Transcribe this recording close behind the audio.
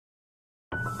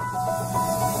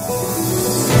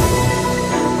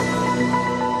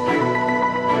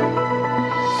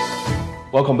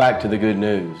Welcome back to the good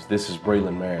news. This is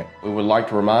Breland Merritt. We would like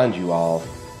to remind you all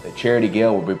that Charity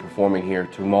Gayle will be performing here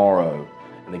tomorrow,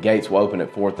 and the gates will open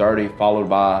at 4:30, followed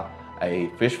by a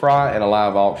fish fry and a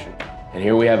live auction. And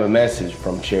here we have a message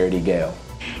from Charity Gayle.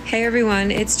 Hey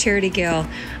everyone, it's Charity Gayle.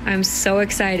 I'm so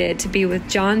excited to be with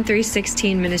John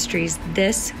 3:16 Ministries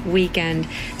this weekend.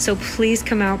 So please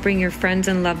come out, bring your friends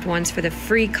and loved ones for the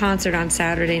free concert on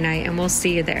Saturday night, and we'll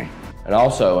see you there. And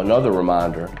also, another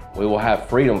reminder, we will have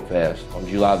Freedom Fest on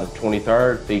July the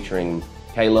 23rd featuring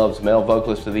K-Love's Male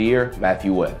Vocalist of the Year,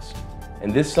 Matthew West.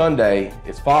 And this Sunday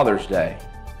is Father's Day.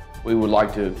 We would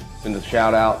like to send a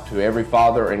shout out to every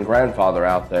father and grandfather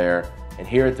out there. And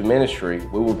here at the ministry,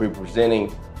 we will be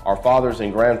presenting our fathers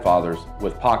and grandfathers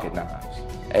with pocket knives.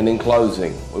 And in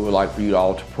closing, we would like for you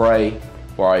all to pray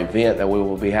for our event that we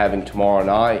will be having tomorrow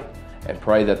night, and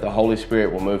pray that the Holy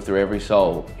Spirit will move through every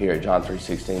soul here at John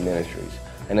 3:16 Ministries.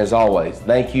 And as always,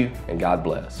 thank you and God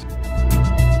bless.